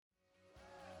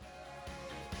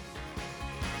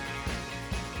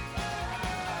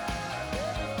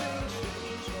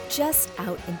Just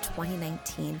out in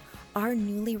 2019, our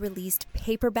newly released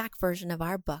paperback version of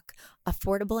our book,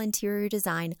 Affordable Interior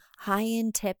Design,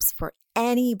 High-End Tips for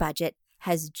Any Budget,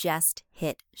 has just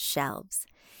hit shelves.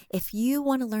 If you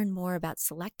want to learn more about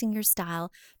selecting your style,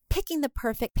 picking the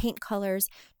perfect paint colors,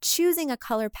 choosing a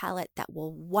color palette that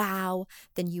will wow,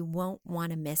 then you won't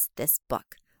want to miss this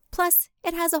book. Plus,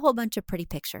 it has a whole bunch of pretty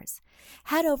pictures.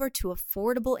 Head over to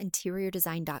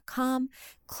affordableinteriordesign.com,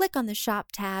 click on the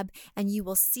shop tab, and you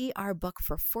will see our book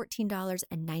for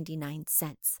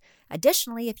 $14.99.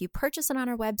 Additionally, if you purchase it on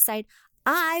our website,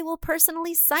 I will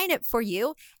personally sign it for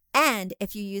you. And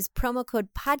if you use promo code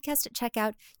podcast at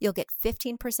checkout, you'll get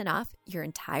 15% off your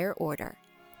entire order.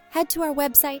 Head to our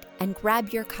website and grab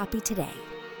your copy today.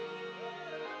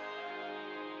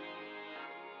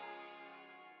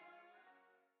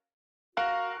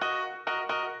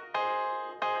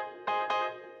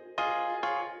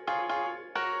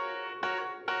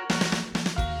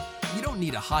 You don't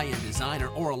need a high-end designer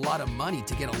or a lot of money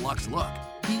to get a luxe look.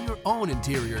 Be your own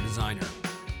interior designer.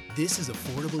 This is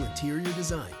Affordable Interior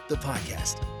Design, the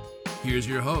podcast. Here's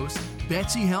your host,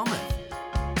 Betsy Helmuth.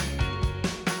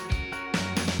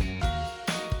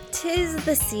 'Tis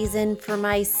the season for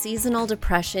my seasonal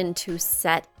depression to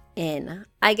set in.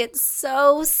 I get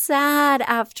so sad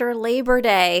after Labor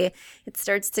Day. It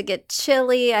starts to get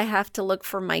chilly. I have to look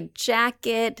for my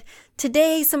jacket.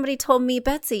 Today, somebody told me,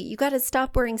 Betsy, you got to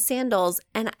stop wearing sandals.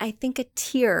 And I think a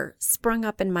tear sprung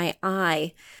up in my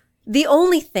eye. The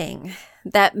only thing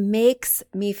that makes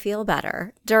me feel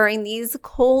better during these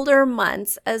colder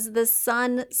months as the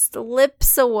sun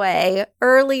slips away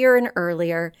earlier and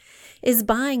earlier is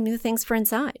buying new things for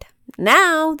inside.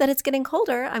 Now that it's getting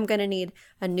colder, I'm going to need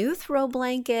a new throw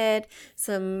blanket,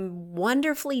 some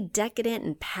wonderfully decadent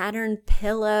and patterned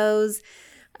pillows,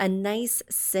 a nice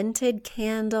scented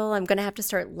candle. I'm going to have to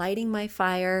start lighting my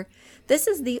fire. This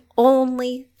is the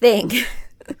only thing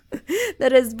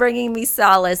that is bringing me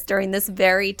solace during this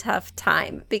very tough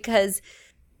time, because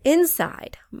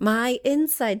my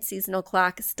inside seasonal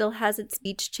clock still has its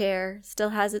beach chair, still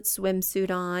has its swimsuit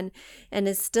on, and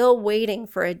is still waiting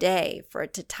for a day for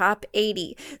it to top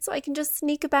 80 so I can just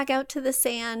sneak it back out to the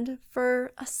sand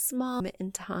for a small moment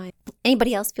in time.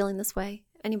 Anybody else feeling this way?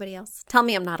 Anybody else? Tell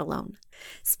me I'm not alone.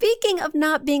 Speaking of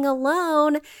not being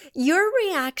alone, your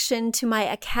reaction to my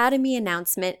Academy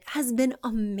announcement has been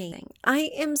amazing.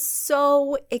 I am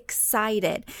so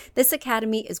excited. This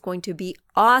Academy is going to be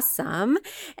awesome.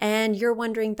 And you're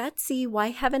wondering, Betsy, why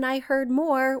haven't I heard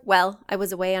more? Well, I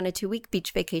was away on a 2-week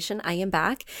beach vacation. I am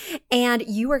back. And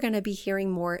you are going to be hearing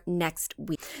more next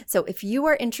week. So if you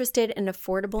are interested in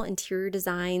Affordable Interior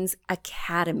Designs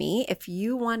Academy, if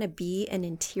you want to be an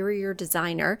interior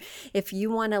designer, if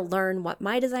you want to learn what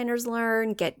my designers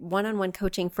learn, get one-on-one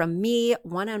coaching from me,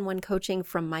 one-on-one coaching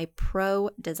from my pro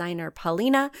designer,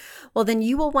 Paulina, well, then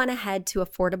you will want to head to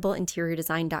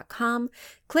affordableinteriordesign.com,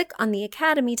 click on the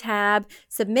Academy tab,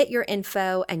 submit your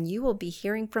info, and you will be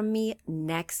hearing from me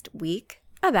next week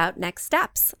about next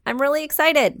steps. I'm really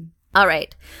excited. All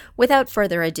right, without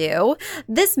further ado,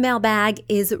 this mailbag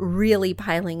is really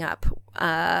piling up.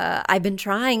 I've been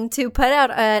trying to put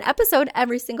out an episode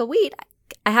every single week.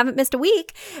 I haven't missed a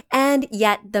week, and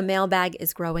yet the mailbag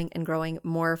is growing and growing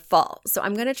more full. So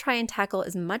I'm going to try and tackle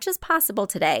as much as possible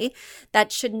today.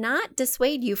 That should not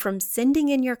dissuade you from sending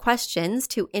in your questions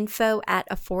to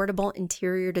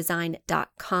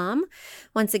info@affordableinteriordesign.com.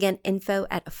 Once again,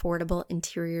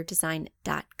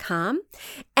 info@affordableinteriordesign.com.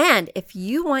 And if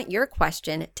you want your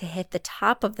question to hit the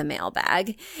top of the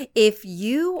mailbag, if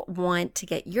you want to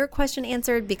get your question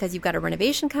answered because you've got a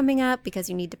renovation coming up, because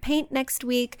you need to paint next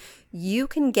week, you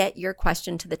can get your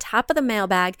question to the top of the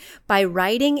mailbag by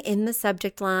writing in the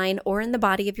subject line or in the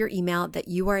body of your email that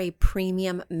you are a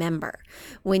premium member.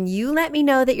 When you let me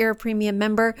know that you're a premium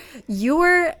member,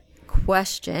 your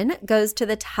question goes to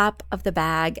the top of the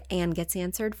bag and gets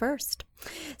answered first.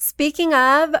 Speaking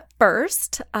of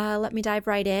first, let me dive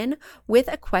right in with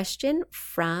a question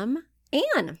from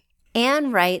Anne.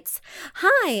 Anne writes,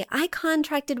 "Hi, I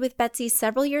contracted with Betsy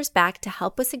several years back to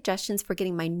help with suggestions for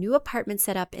getting my new apartment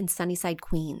set up in Sunnyside,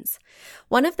 Queens.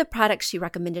 One of the products she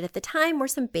recommended at the time were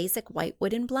some basic white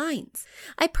wooden blinds.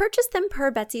 I purchased them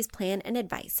per Betsy's plan and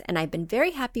advice, and I've been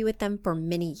very happy with them for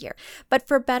many years. But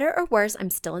for better or worse, I'm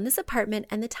still in this apartment,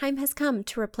 and the time has come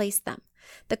to replace them.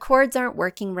 The cords aren't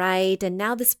working right, and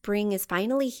now the spring is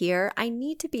finally here. I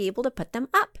need to be able to put them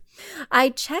up. I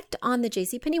checked on the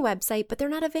JCPenney website, but they're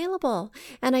not available,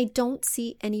 and I don't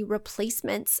see any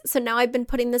replacements. So now I've been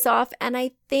putting this off, and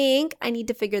I think I need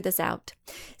to figure this out.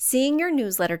 Seeing your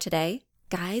newsletter today,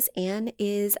 Guys, Anne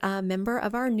is a member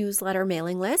of our newsletter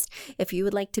mailing list. If you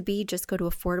would like to be, just go to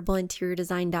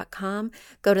affordableinteriordesign.com,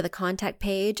 go to the contact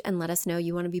page, and let us know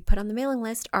you want to be put on the mailing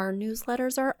list. Our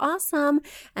newsletters are awesome,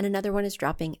 and another one is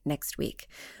dropping next week.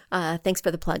 Thanks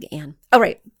for the plug, Anne. All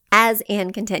right. As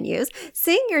Anne continues,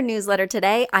 seeing your newsletter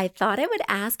today, I thought I would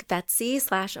ask Betsy /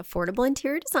 Affordable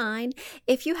Interior Design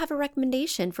if you have a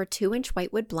recommendation for 2-inch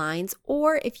whitewood blinds,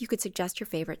 or if you could suggest your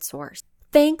favorite source.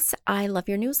 Thanks. I love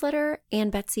your newsletter, Anne,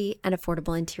 Betsy, and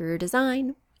Affordable Interior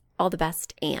Design. All the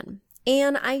best, Anne.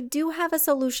 Anne, I do have a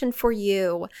solution for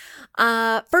you.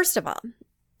 First of all,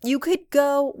 you could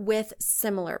go with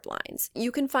similar blinds.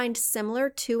 You can find similar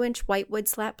 2-inch whitewood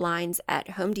slat blinds at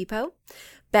Home Depot,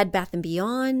 Bed Bath &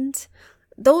 Beyond.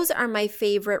 Those are my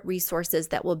favorite resources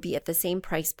that will be at the same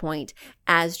price point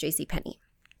as JCPenney.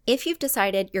 If you've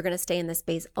decided you're going to stay in this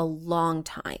space a long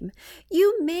time,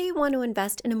 you may want to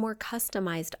invest in a more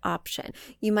customized option.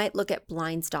 You might look at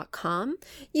blinds.com.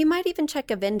 You might even check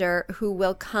a vendor who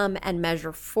will come and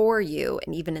measure for you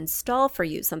and even install for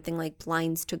you something like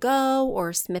Blinds to Go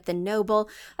or Smith & Noble.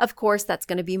 Of course, that's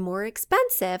going to be more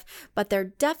expensive, but they're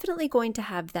definitely going to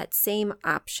have that same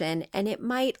option, and it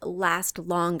might last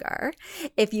longer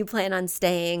if you plan on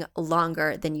staying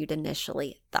longer than you'd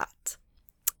initially thought.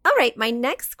 All right, my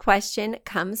next question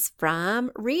comes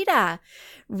from Rita.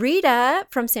 Rita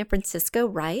from San Francisco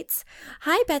writes,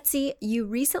 "Hi, Betsy. You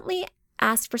recently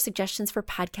asked for suggestions for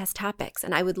podcast topics,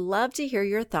 and I would love to hear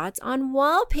your thoughts on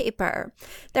wallpaper.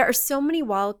 There are so many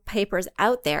wallpapers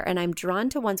out there, and I'm drawn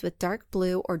to ones with dark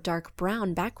blue or dark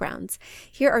brown backgrounds.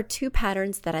 Here are 2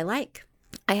 patterns that I like.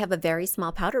 I have a very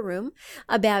small powder room,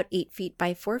 about 8 feet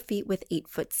by 4 feet with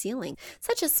 8-foot ceiling.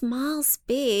 Such a small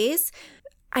space.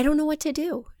 I don't know what to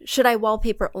do. Should I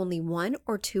wallpaper only 1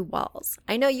 or 2 walls?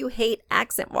 I know you hate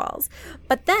accent walls,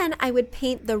 but then I would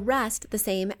paint the rest the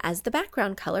same as the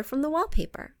background color from the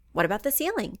wallpaper. What about the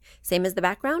ceiling? Same as the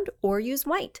background or use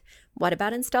white? What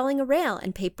about installing a rail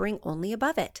and papering only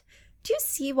above it? Do you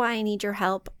see why I need your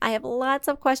help? I have lots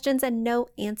of questions and no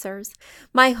answers.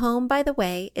 My home, by the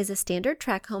way, is a standard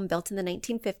tract home built in the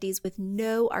 1950s with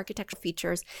no architectural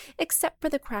features except for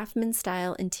the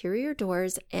craftsman-style interior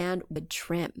doors and wood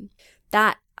trim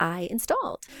that I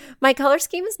installed. My color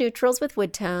scheme is neutrals with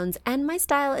wood tones, and my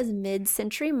style is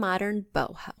mid-century modern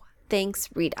boho. Thanks,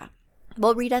 Rita."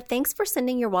 Well, Rita, thanks for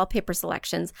sending your wallpaper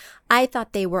selections. I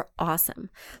thought they were awesome.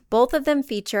 Both of them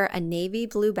feature a navy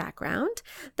blue background.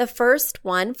 The first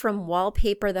one from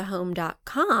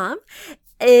wallpaperthehome.com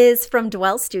is from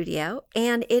Dwell Studio,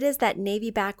 and it is that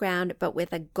navy background but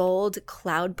with a gold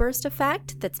cloudburst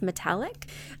effect that's metallic.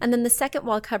 And then the second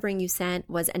wall covering you sent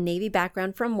was a navy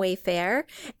background from Wayfair,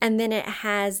 and then it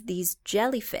has these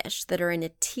jellyfish that are in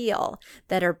a teal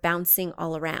that are bouncing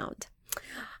all around.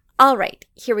 All right,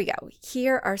 here we go.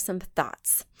 Here are some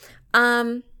thoughts.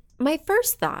 My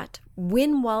first thought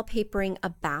when wallpapering a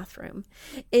bathroom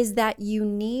is that you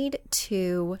need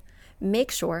to make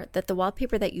sure that the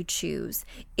wallpaper that you choose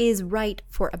is right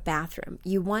for a bathroom.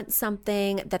 You want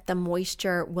something that the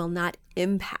moisture will not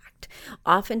impact.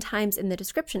 Oftentimes in the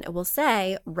description, it will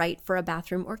say right for a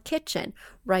bathroom or kitchen,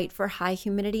 right for high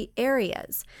humidity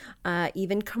areas,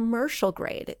 even commercial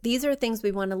grade. These are things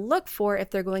we want to look for if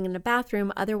they're going in a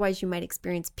bathroom. Otherwise, you might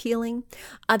experience peeling.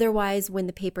 Otherwise, when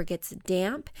the paper gets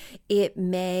damp, it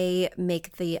may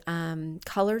make the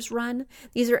colors run.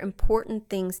 These are important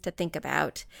things to think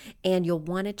about, and you'll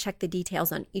want to check the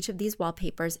details on each of these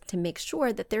wallpapers to make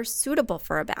sure that they're suitable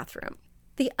for a bathroom.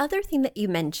 The other thing that you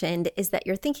mentioned is that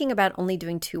you're thinking about only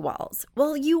doing 2 walls.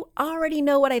 Well, you already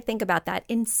know what I think about that.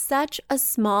 In such a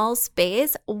small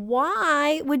space,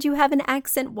 why would you have an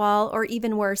accent wall or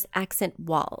even worse, accent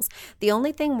walls? The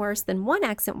only thing worse than 1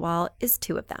 accent wall is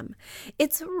 2 of them.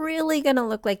 It's really going to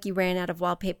look like you ran out of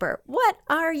wallpaper. What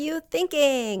are you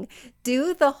thinking?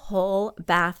 Do the whole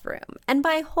bathroom. And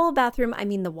by whole bathroom, I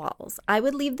mean the walls. I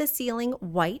would leave the ceiling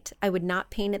white. I would not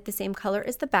paint it the same color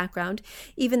as the background,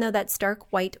 even though that stark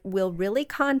white will really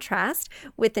contrast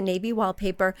with the navy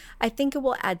wallpaper. I think it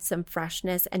will add some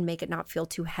freshness and make it not feel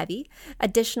too heavy.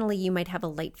 Additionally, you might have a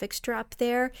light fixture up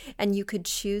there, and you could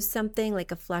choose something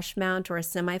like a flush mount or a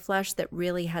semi-flush that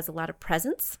really has a lot of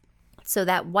presence. So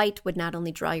that white would not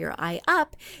only draw your eye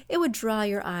up, it would draw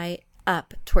your eye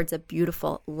up towards a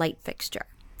beautiful light fixture.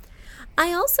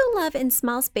 I also love in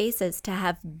small spaces to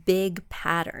have big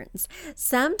patterns.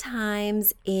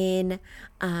 Sometimes in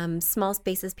small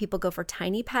spaces, people go for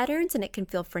tiny patterns and it can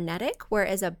feel frenetic,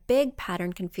 whereas a big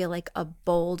pattern can feel like a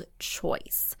bold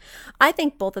choice. I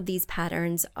think both of these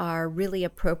patterns are really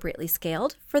appropriately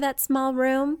scaled for that small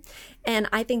room, and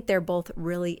I think they're both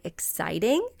really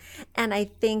exciting, and I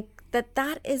think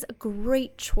that is a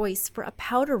great choice for a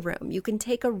powder room. You can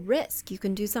take a risk. You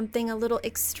can do something a little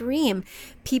extreme.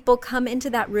 People come into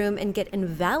that room and get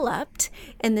enveloped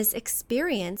in this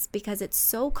experience because it's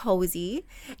so cozy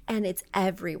and it's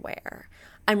everywhere.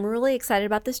 I'm really excited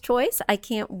about this choice. I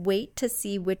can't wait to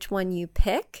see which one you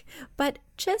pick, but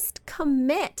just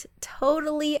commit.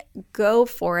 Totally go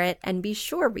for it. And be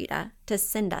sure, Rita, to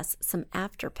send us some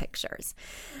after pictures.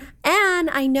 And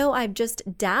I know I've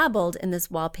just dabbled in this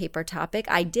wallpaper topic.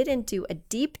 I didn't do a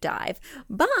deep dive,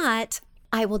 but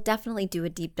I will definitely do a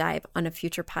deep dive on a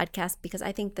future podcast because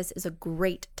I think this is a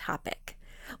great topic.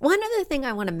 One other thing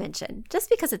I want to mention, just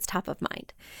because it's top of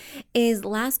mind, is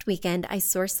last weekend I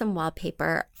sourced some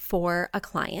wallpaper for a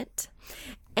client,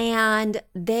 and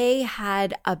they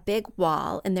had a big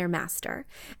wall in their master,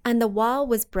 and the wall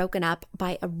was broken up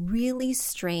by a really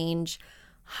strange,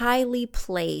 highly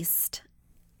placed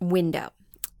window.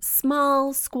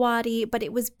 Small, squatty, but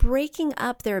it was breaking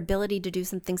up their ability to do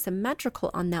something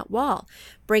symmetrical on that wall,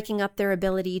 breaking up their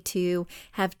ability to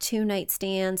have 2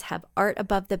 nightstands, have art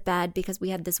above the bed, because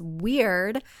we had this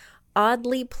weird,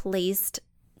 oddly placed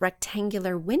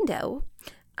rectangular window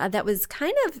that was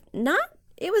kind of not,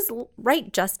 it was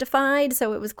right justified,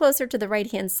 so it was closer to the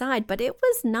right-hand side, but it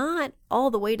was not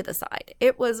all the way to the side.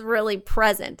 It was really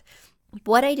present.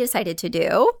 What I decided to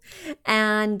do,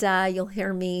 and you'll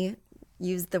hear me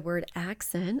use the word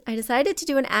accent. I decided to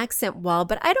do an accent wall,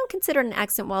 but I don't consider it an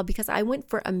accent wall because I went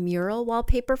for a mural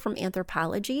wallpaper from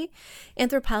Anthropologie.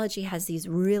 Anthropologie has these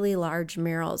really large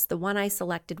murals. The one I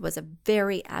selected was a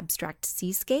very abstract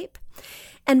seascape.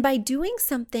 And by doing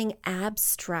something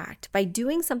abstract, by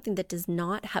doing something that does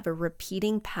not have a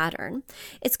repeating pattern,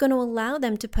 it's going to allow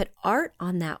them to put art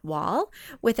on that wall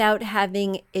without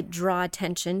having it draw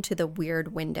attention to the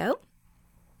weird window.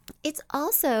 It's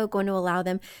also going to allow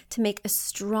them to make a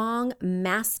strong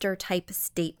master type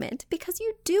statement because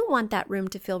you do want that room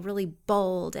to feel really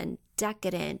bold and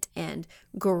decadent and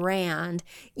grand,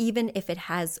 even if it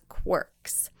has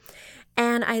quirks.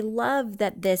 And I love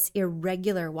that this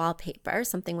irregular wallpaper,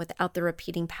 something without the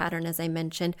repeating pattern, as I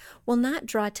mentioned, will not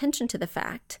draw attention to the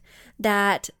fact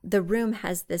that the room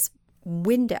has this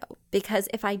window, because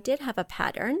if I did have a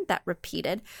pattern that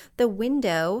repeated, the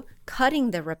window cutting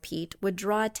the repeat would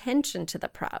draw attention to the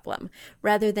problem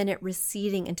rather than it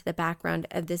receding into the background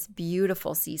of this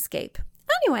beautiful seascape.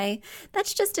 Anyway,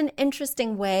 that's just an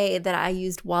interesting way that I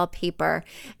used wallpaper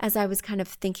as I was kind of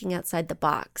thinking outside the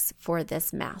box for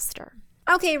this master.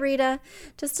 Okay, Rita,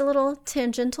 just a little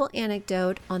tangential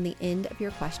anecdote on the end of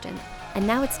your question. And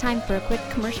now it's time for a quick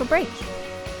commercial break.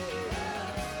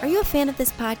 Are you a fan of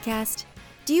this podcast?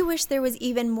 Do you wish there was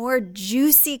even more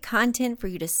juicy content for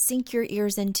you to sink your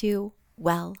ears into?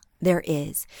 Well, there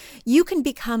is. You can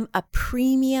become a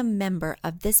premium member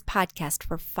of this podcast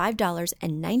for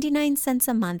 $5.99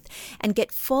 a month and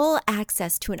get full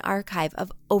access to an archive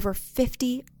of over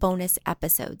 50 bonus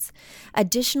episodes.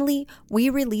 Additionally, we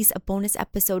release a bonus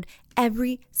episode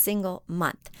every single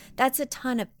month. That's a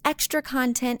ton of extra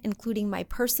content, including my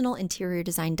personal interior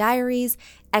design diaries,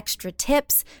 extra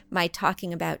tips, my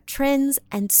talking about trends,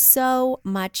 and so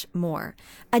much more.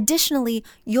 Additionally,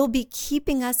 you'll be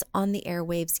keeping us on the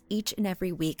airwaves each and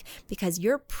every week because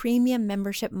your premium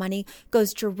membership money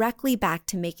goes directly back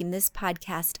to making this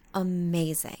podcast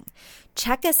amazing.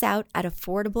 Check us out at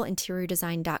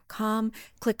affordableinteriordesign.com.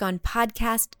 Click on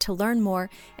podcast to learn more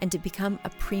and to become a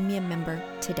premium member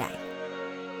today.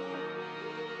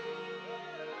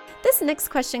 This next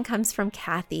question comes from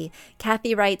Kathy.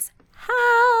 Kathy writes,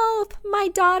 "Help! My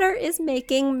daughter is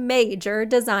making major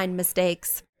design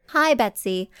mistakes." Hi,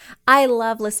 Betsy. I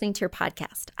love listening to your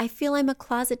podcast. I feel I'm a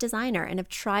closet designer and have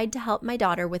tried to help my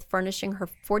daughter with furnishing her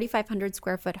 4,500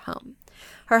 square foot home.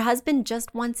 Her husband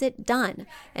just wants it done,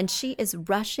 and she is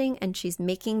rushing and she's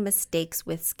making mistakes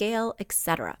with scale,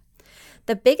 etc.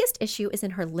 The biggest issue is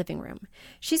in her living room.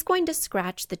 She's going to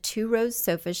scratch the 2-row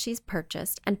sofas she's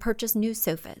purchased and purchase new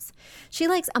sofas. She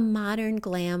likes a modern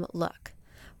glam look.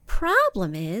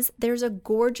 Problem is, there's a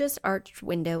gorgeous arched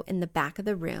window in the back of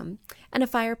the room and a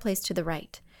fireplace to the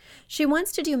right. She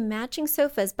wants to do matching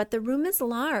sofas, but the room is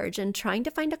large and trying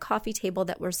to find a coffee table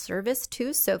that will service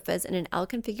 2 sofas in an L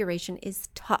configuration is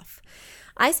tough.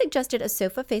 I suggested a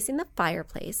sofa facing the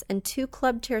fireplace and 2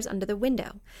 club chairs under the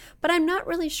window, but I'm not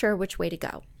really sure which way to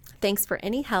go. Thanks for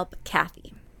any help,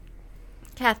 Kathy.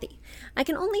 Kathy, I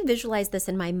can only visualize this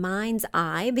in my mind's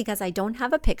eye because I don't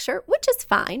have a picture, which is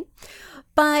fine,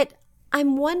 but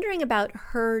I'm wondering about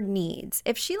her needs.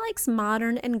 If she likes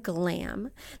modern and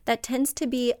glam, that tends to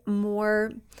be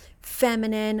more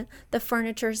feminine. The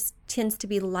furniture tends to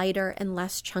be lighter and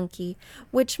less chunky,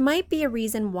 which might be a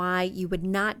reason why you would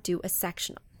not do a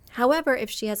sectional. However, if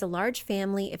she has a large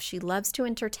family, if she loves to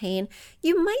entertain,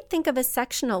 you might think of a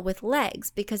sectional with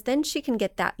legs because then she can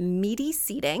get that meaty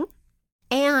seating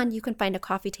and you can find a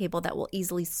coffee table that will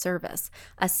easily service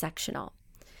a sectional.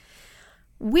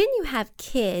 When you have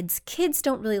kids, kids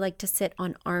don't really like to sit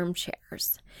on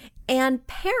armchairs. And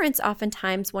parents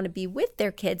oftentimes want to be with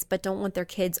their kids, but don't want their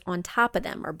kids on top of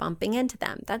them or bumping into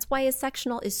them. That's why a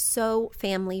sectional is so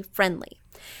family friendly.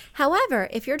 However,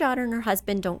 if your daughter and her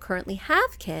husband don't currently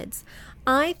have kids,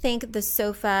 I think the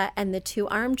sofa and the 2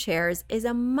 armchairs is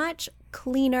a much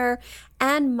cleaner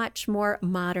and much more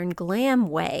modern glam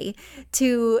way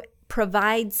to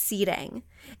provide seating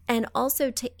and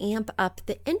also to amp up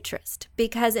the interest,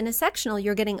 because in a sectional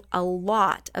you're getting a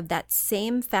lot of that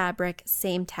same fabric,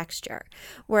 same texture,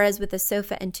 whereas with a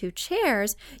sofa and 2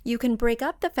 chairs you can break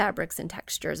up the fabrics and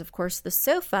textures. Of course, the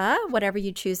sofa, whatever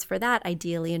you choose for that,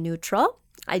 ideally a neutral,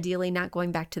 ideally not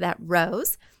going back to that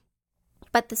rose.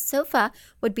 But the sofa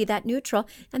would be that neutral.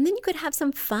 And then you could have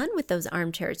some fun with those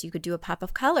armchairs. You could do a pop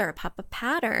of color, a pop of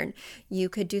pattern. You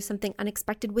could do something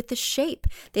unexpected with the shape.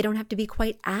 They don't have to be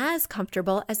quite as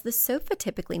comfortable as the sofa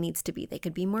typically needs to be. They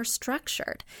could be more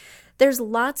structured. There's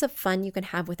lots of fun you can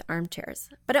have with armchairs.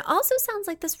 But it also sounds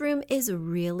like this room is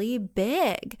really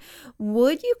big.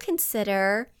 Would you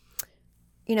consider,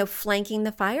 flanking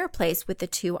the fireplace with the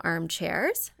 2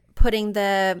 armchairs? Putting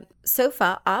the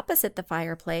sofa opposite the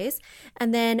fireplace,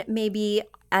 and then maybe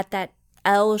at that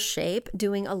L shape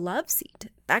doing a love seat.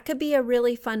 That could be a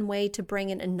really fun way to bring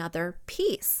in another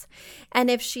piece. And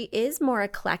if she is more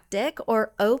eclectic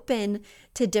or open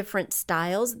to different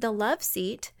styles, the love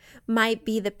seat might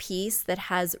be the piece that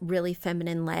has really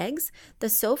feminine legs. The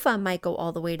sofa might go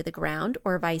all the way to the ground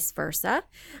or vice versa.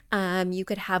 You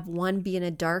could have one be in a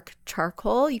dark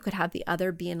charcoal. You could have the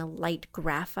other be in a light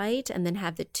graphite and then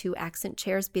have the 2 accent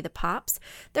chairs be the pops.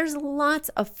 There's lots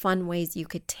of fun ways you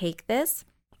could take this.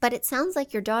 But it sounds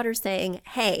like your daughter's saying,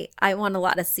 hey, I want a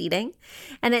lot of seating.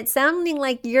 And it's sounding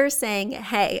like you're saying,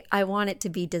 hey, I want it to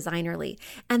be designerly.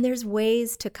 And there's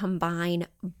ways to combine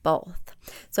both.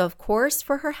 So, of course,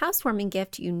 for her housewarming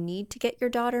gift, you need to get your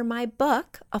daughter my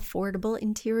book, Affordable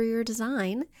Interior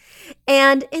Design.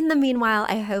 And in the meanwhile,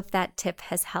 I hope that tip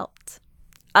has helped.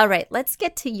 All right, let's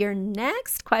get to your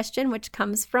next question, which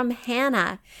comes from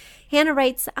Hannah. Hannah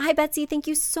writes, hi, Betsy. Thank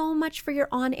you so much for your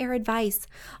on-air advice.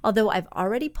 Although I've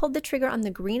already pulled the trigger on the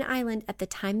green island at the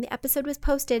time the episode was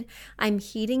posted, I'm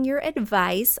heeding your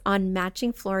advice on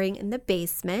matching flooring in the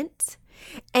basement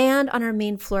and on our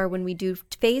main floor when we do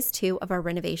phase 2 of our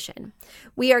renovation.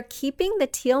 We are keeping the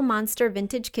teal monster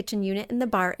vintage kitchen unit in the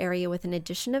bar area with an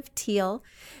addition of teal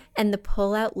and the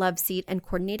pull-out love seat and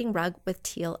coordinating rug with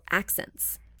teal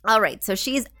accents. All right, so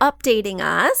she's updating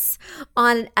us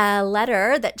on a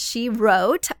letter that she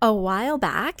wrote a while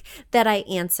back that I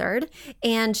answered,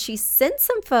 and she sent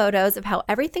some photos of how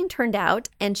everything turned out,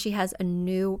 and she has a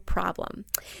new problem.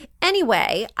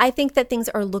 Anyway, I think that things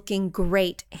are looking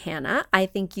great, Hannah. I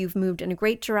think you've moved in a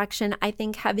great direction. I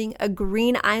think having a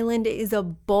green island is a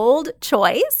bold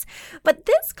choice, but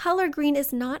this color green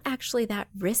is not actually that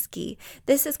risky.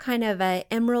 This is kind of an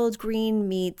emerald green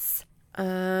meets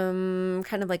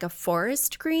kind of like a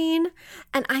forest green.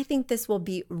 And I think this will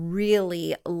be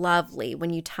really lovely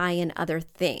when you tie in other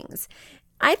things.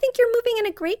 I think you're moving in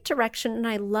a great direction, and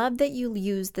I love that you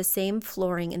use the same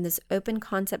flooring in this open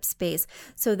concept space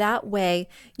so that way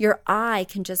your eye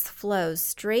can just flow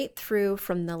straight through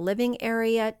from the living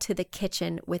area to the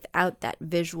kitchen without that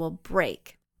visual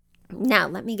break. Now,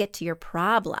 let me get to your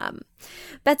problem.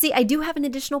 Betsy, I do have an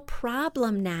additional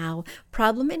problem now.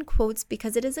 Problem in quotes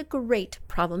because it is a great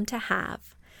problem to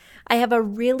have. I have a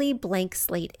really blank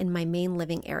slate in my main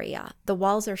living area. The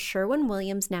walls are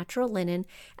Sherwin-Williams natural linen,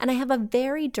 and I have a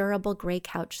very durable gray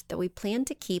couch that we plan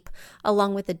to keep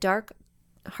along with a dark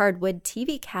hardwood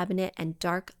TV cabinet and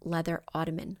dark leather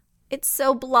ottoman. It's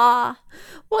so blah.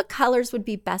 What colors would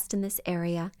be best in this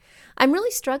area? I'm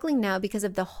really struggling now because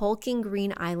of the hulking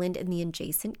green island in the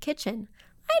adjacent kitchen.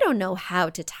 I don't know how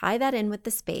to tie that in with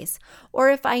the space or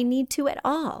if I need to at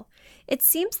all. It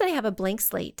seems that I have a blank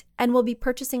slate and will be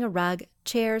purchasing a rug,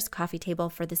 chairs, coffee table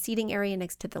for the seating area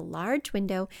next to the large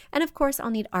window, and of course I'll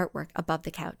need artwork above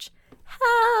the couch.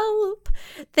 Help!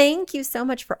 Thank you so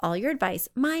much for all your advice.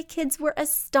 My kids were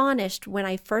astonished when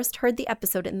I first heard the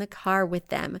episode in the car with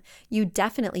them. You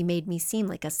definitely made me seem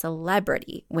like a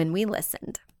celebrity when we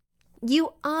listened.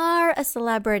 You are a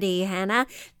celebrity, Hannah.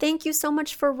 Thank you so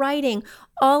much for writing.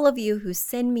 All of you who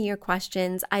send me your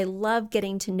questions, I love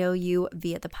getting to know you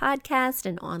via the podcast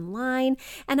and online,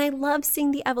 and I love seeing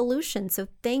the evolution. So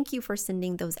thank you for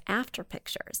sending those after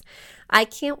pictures. I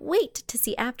can't wait to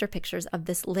see after pictures of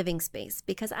this living space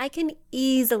because I can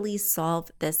easily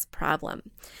solve this problem.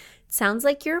 Sounds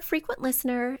like you're a frequent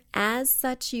listener. As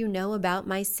such, you know about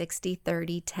my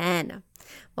 60-30-10.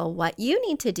 Well, what you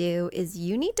need to do is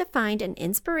you need to find an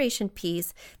inspiration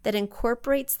piece that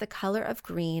incorporates the color of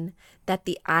green that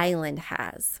the island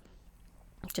has.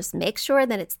 Just make sure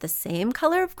that it's the same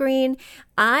color of green.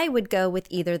 I would go with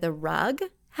either the rug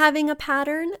having a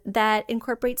pattern that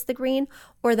incorporates the green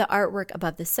or the artwork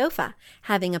above the sofa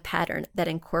having a pattern that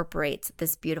incorporates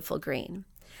this beautiful green.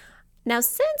 Now,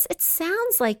 since it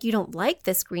sounds like you don't like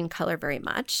this green color very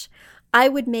much, I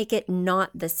would make it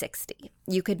not the 60.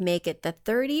 You could make it the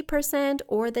 30%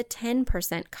 or the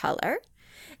 10% color.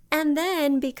 And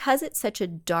then because it's such a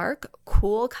dark,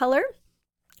 cool color,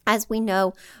 as we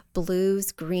know,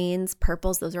 blues, greens,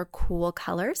 purples, those are cool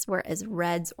colors, whereas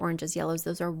reds, oranges, yellows,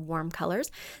 those are warm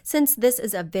colors. Since this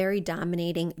is a very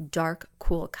dominating dark,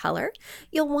 cool color,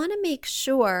 you'll want to make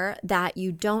sure that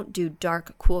you don't do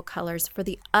dark, cool colors for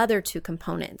the other two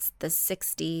components, the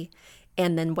 60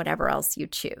 and then whatever else you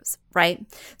choose, right?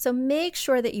 So make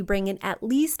sure that you bring in at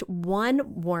least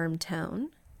one warm tone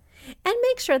and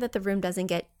make sure that the room doesn't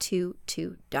get too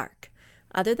dark.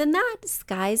 Other than that,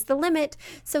 sky's the limit.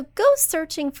 So go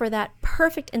searching for that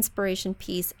perfect inspiration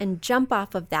piece and jump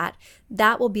off of that.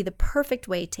 That will be the perfect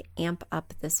way to amp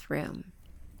up this room.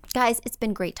 Guys, it's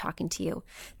been great talking to you.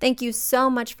 Thank you so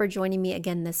much for joining me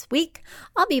again this week.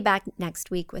 I'll be back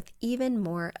next week with even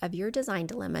more of your design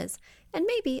dilemmas and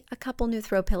maybe a couple new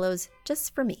throw pillows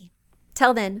just for me.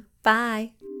 Till then,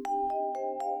 bye.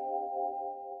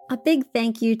 A big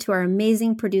thank you to our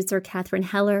amazing producer, Katherine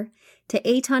Heller, to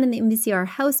Aton and the MVCR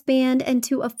House Band, and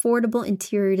to Affordable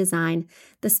Interior Design,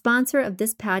 the sponsor of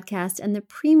this podcast and the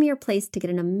premier place to get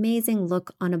an amazing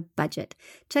look on a budget.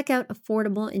 Check out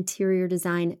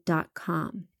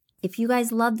affordableinteriordesign.com. If you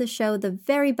guys love the show, the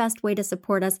very best way to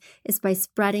support us is by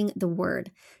spreading the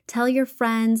word. Tell your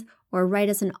friends or write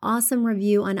us an awesome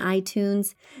review on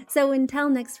iTunes. So until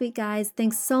next week, guys,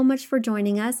 thanks so much for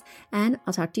joining us, and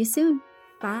I'll talk to you soon.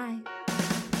 Bye.